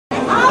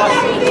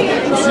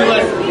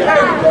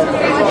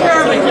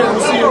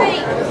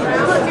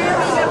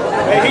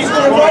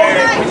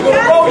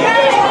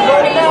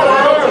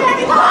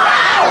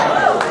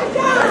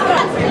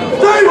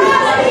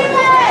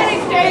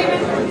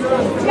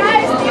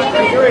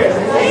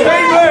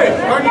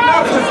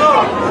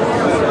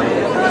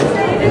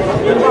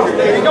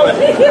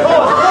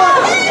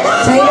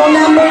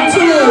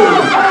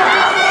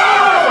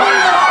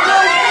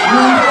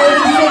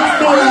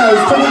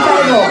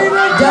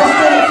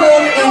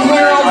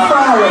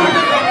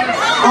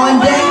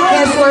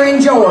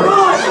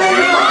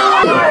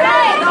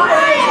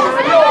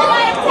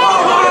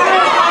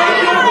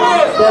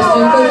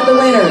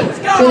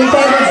To the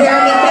table,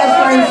 Jeremy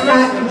Kessler and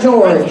Scott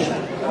George.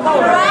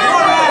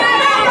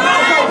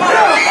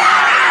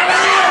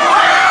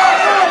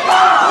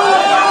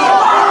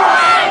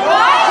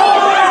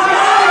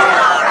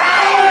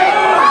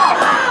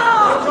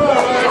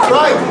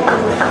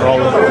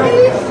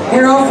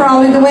 Harold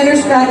Frawley, the winner.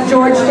 Scott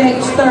George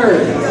takes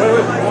third.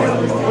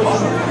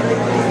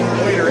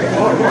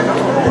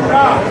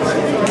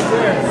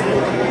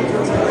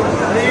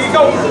 There you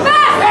go.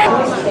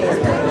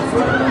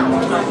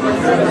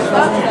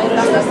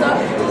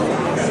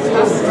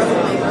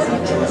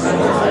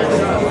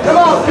 Come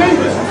on,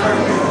 Keith.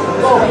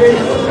 Come on, Keith.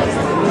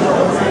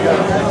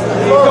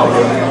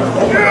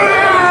 There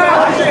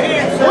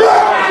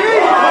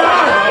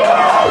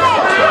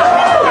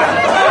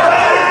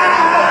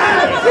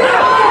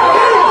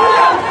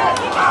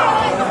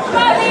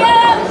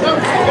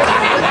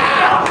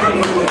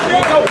you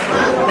go.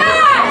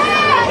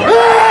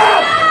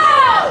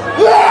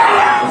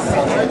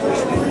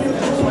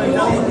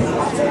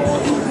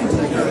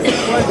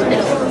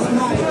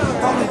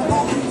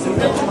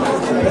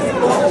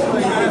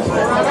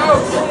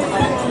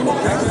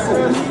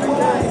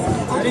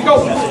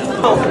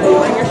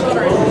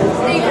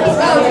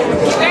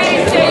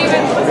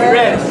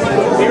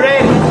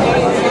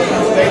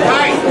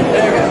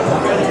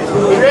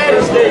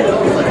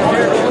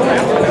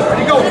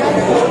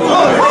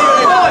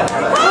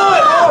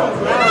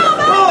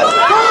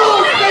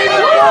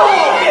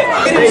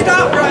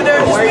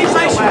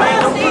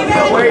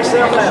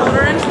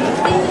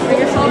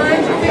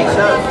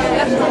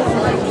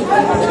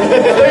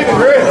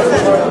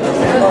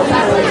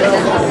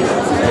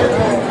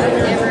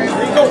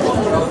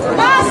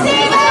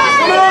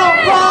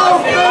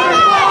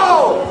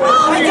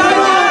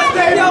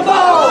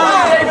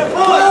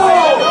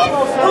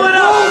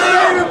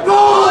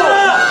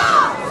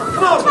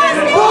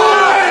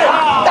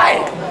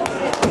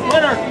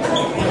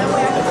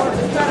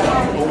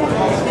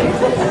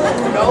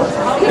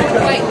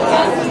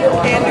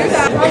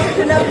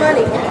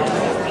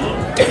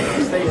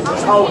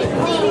 Hold it.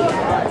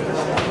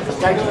 Just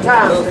take some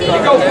time. There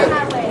you go.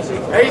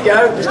 There you go.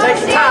 Just take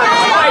some time.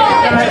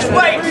 Just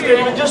wait,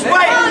 Steven. Just wait.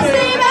 Come on,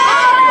 Steven.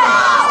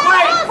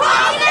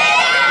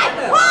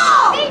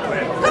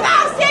 Come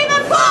on,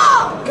 Steven. Pull.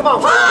 Come on,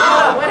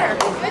 pull. Winner.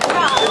 Good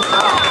job.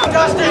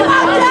 Justin. Come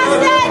on,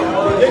 Justin.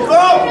 Get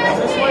close.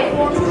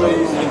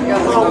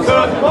 Come on,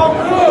 Cook. Come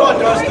on,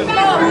 Justin.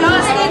 Come on,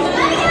 Justin.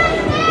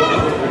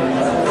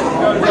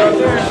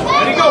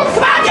 There you go.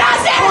 Come on,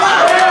 Justin.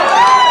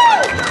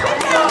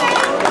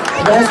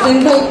 Justin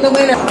Cook, the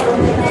winner. 3,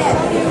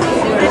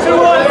 2,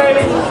 1,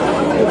 baby.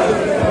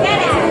 Get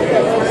it.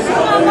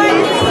 Come on,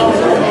 Mikey.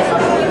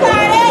 You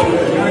got it.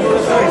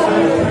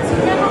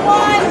 Number 1.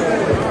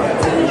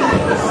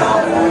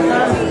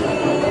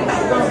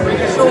 Bring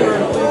your shoulder.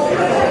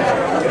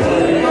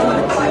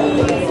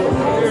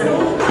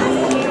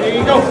 There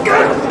you go.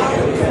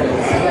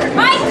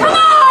 Mike, come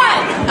on.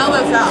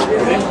 Elbows out.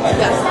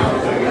 Yes.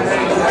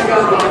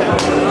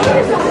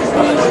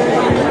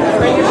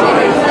 Bring your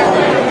shoulder.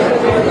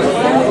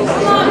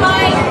 Come on,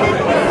 Mike.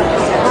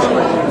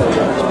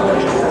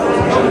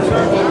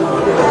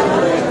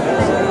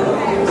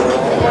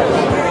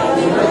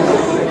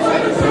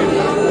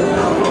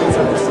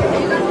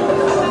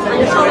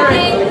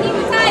 Keep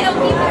the title,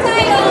 keep the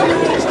title.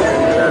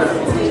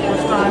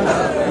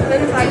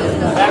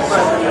 Back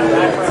pressure,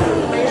 back pressure.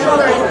 Bring your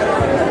shoulder in.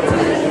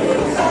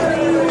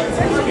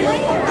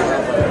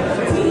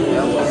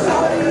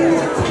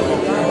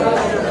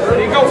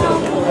 There you go.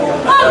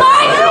 Come on,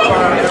 Mike.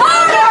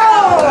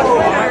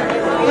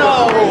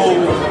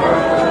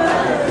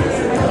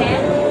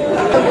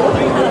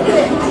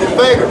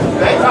 Bigger.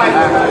 Stay tight.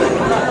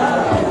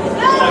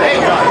 Stay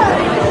tight.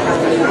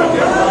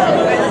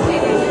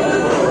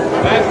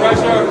 Back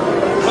pressure.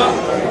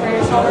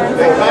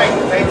 Stay tight.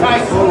 Stay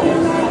tight.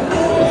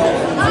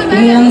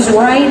 Men's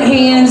right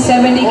hand,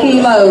 70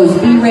 kilos.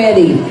 Be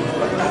ready. Come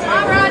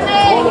on,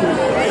 Rodney.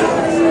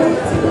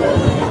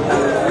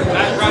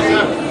 Back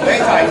pressure. Stay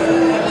tight.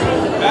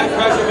 Back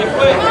pressure. Be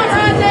quick. Come on,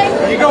 Rodney.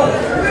 There you go.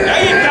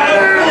 There you go.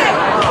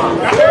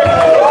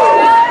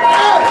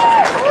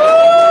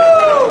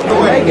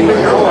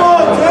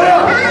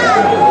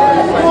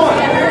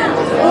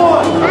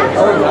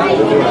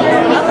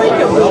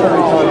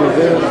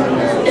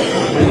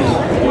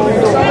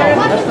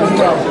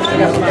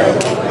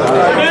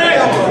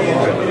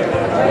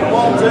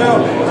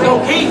 Go,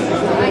 Keith.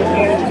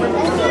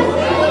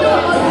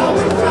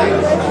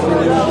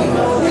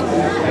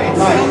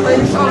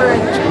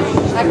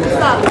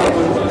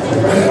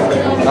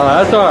 Oh,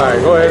 that's all right.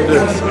 Go ahead and do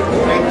it.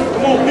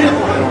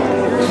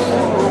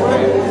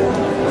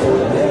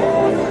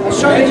 Let's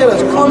try to get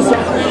us closer.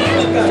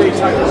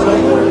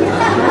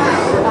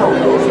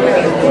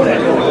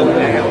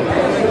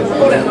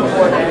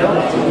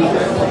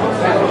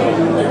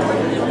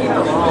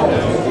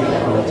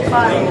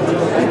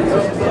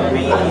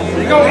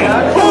 Go.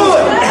 Pull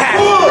it.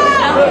 Pull it.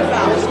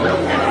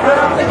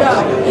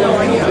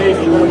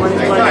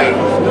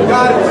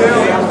 Got it, Bill.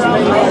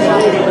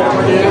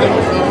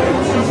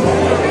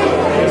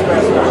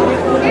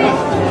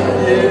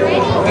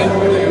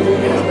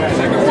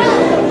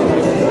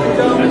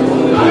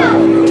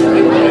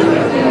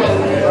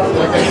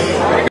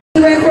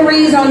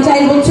 Referees on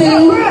table 2,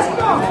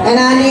 and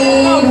I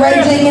need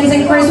Ray Jenkins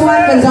and Chris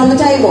Watkins on the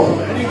table.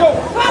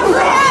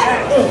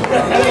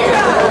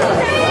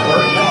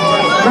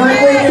 Mark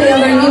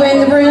Whitfield, are you in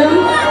the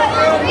room?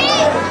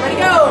 Ready,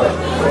 go!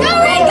 Go,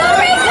 Rick! Go,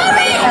 Rick! Go,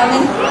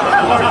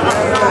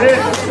 Rick!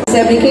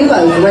 70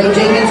 kilos. Ray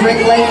Jenkins,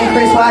 Rick Lake, and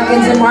Chris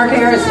Watkins, and Mark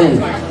Harrison.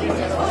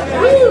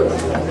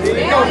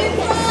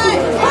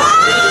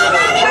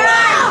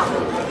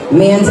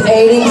 Men's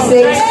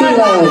 86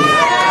 kilos.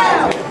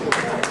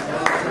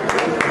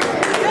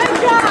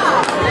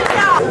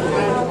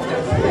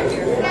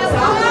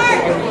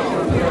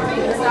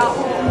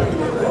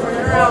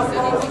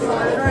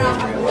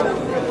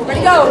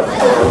 Ready, go!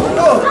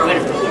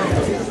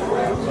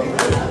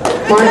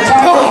 Mark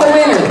Tackle, the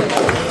winner.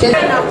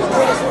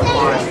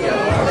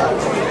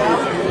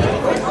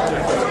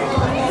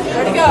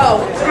 Ready, go!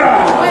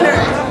 Winner!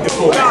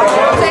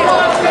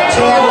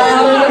 Chad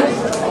Louder.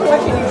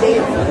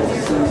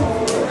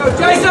 Go,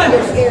 Jason!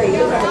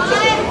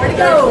 Ready,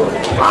 go!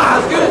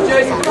 That's good,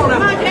 Jason. Come on now.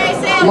 Come on,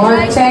 Jason!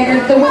 Mark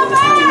Taggart, the winner.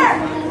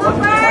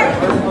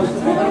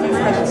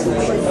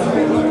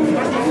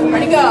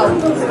 Ready, go!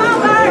 Come on,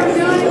 Bert!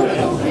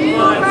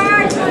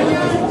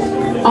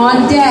 On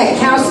deck,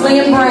 Housley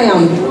and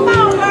Brown. Come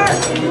on, Bert!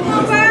 Come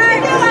on,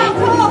 Bert! Do it!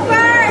 Cool,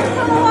 Bert!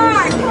 Come on,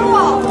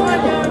 cool!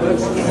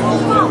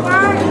 Come on,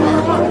 Bert!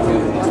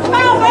 Come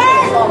on,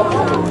 Bert!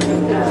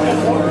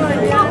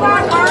 Come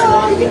on, Bert!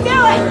 You can do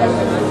it!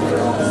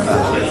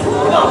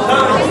 Come on,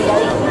 Bert!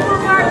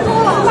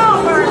 Cool! Come on,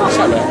 Bert!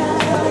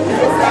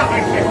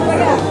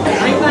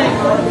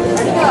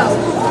 Ready, go!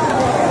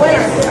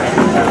 Winner!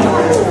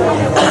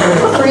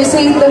 Chris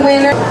Heath, the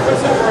winner.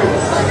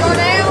 Go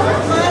down!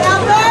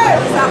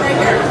 Stop right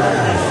here.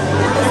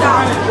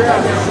 Stop.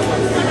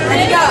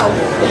 Ready, go.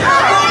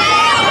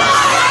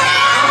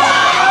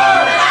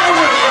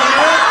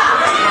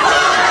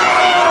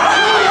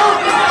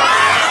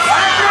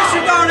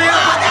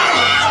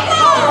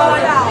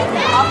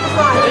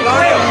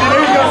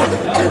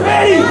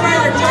 Ready!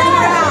 Turn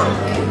around.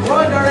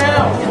 Run,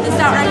 Darnell!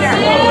 Stop right here.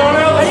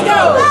 Ready, go.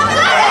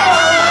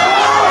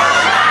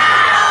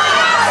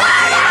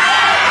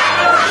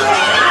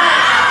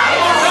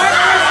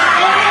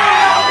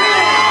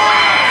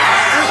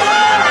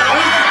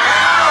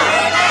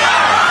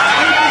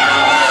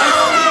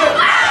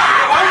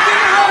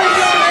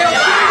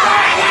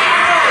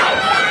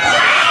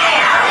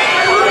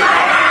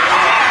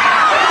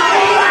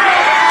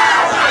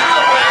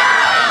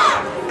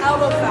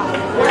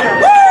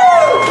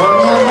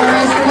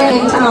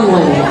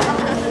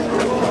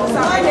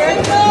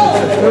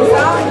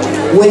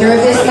 Winner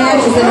of this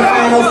match is in the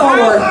final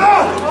 4.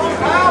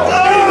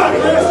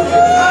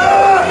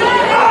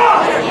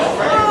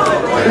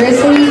 Chris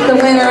Heath, the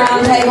winner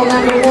on table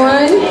number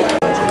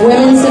 1.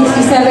 Women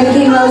 67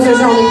 kilos,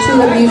 there's only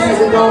 2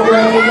 abuses of gold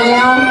rating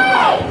now.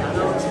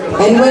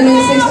 And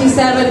women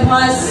 67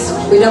 plus,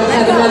 we don't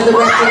have another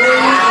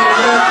referee.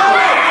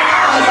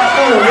 And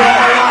we'll go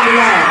on to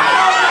that.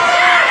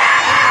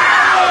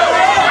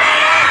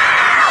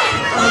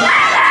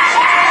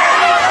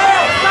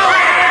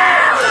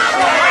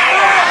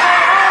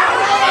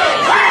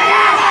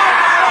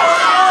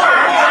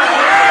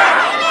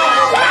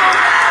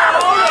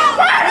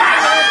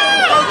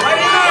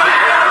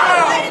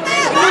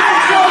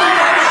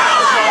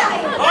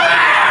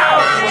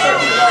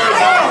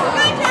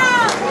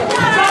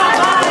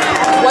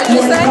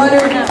 It's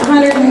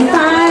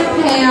 105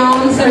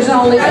 pounds. There's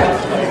only...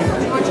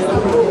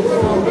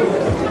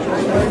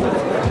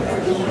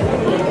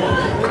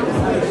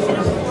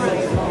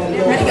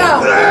 Ready, go.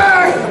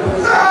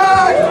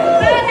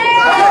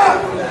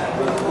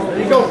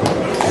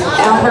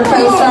 Albert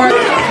Costar.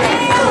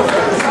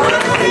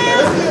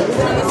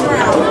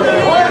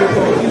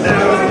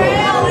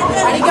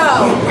 Ready, go.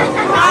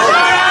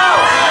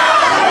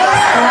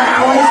 Scott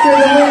Oyster,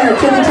 the winner.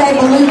 To the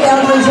table, Luke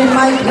Eldridge and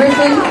Mike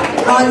Griffin.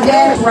 On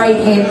deck,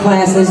 right-hand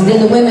classes. Then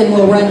the women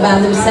will run by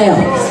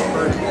themselves.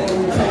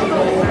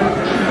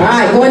 All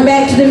right, going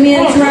back to the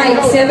men's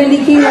right,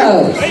 70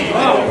 kilos. You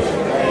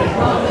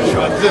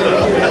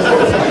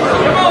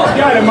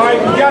got it, Mike.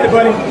 You got it,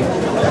 buddy.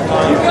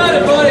 You got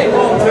it, buddy.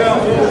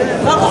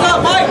 Knuckles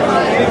up, Mike.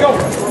 There you go.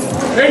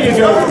 There you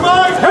go.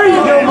 There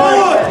you go,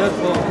 Mike.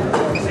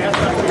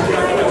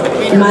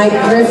 Mike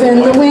Griffin,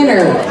 the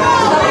winner.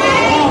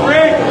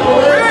 Rick.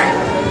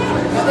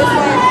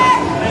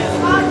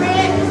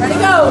 Ready,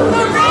 go.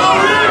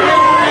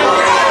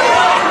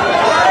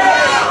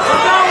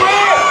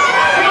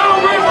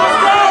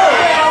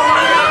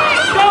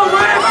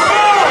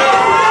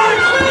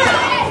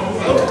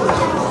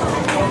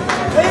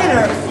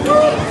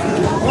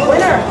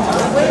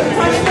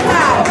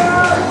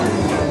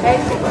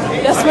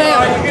 Yes, ma'am.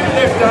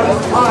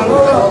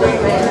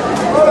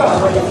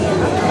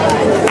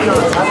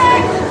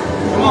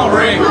 Come on,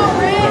 Ray.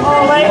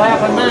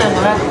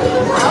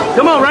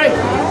 Come on, Ray.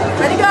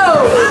 Ready, go.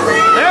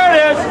 There it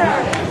is.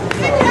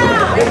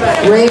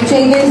 Ray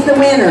Jenkins, the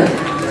winner.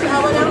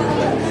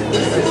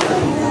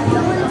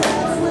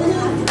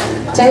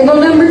 Table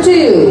number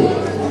 2,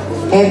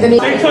 Anthony.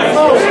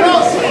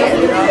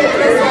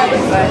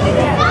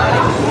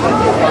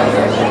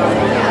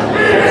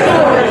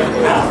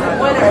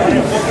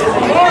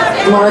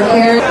 Mark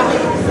Harris.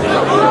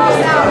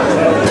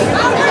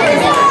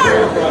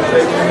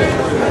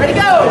 Ready,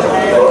 go!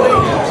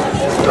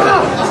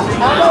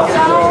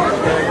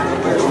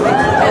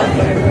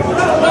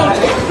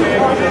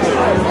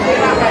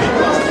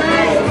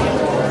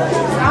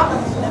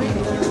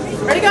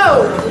 Ready, go!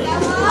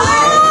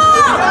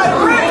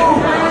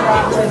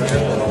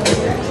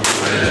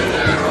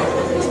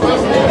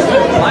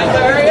 Mike,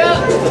 hurry up!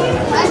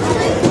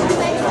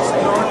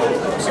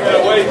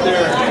 Wait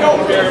there. You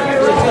don't care.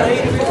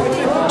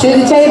 To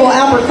the table,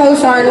 Albert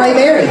Kosar and Ray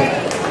Berry.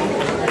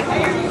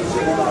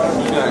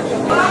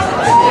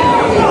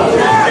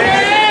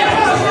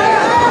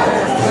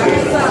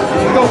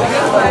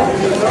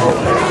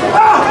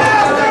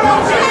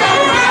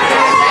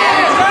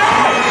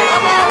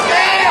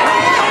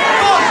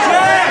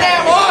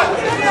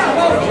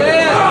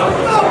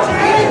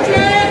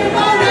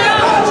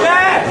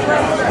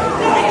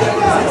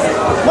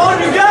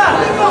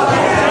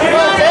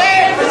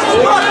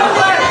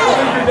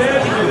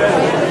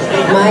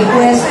 Mike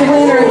West, the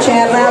winner.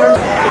 Chad Louder.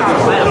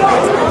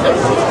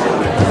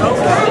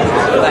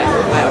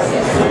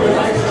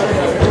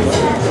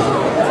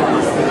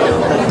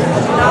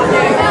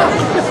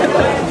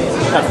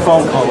 That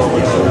phone call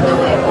over.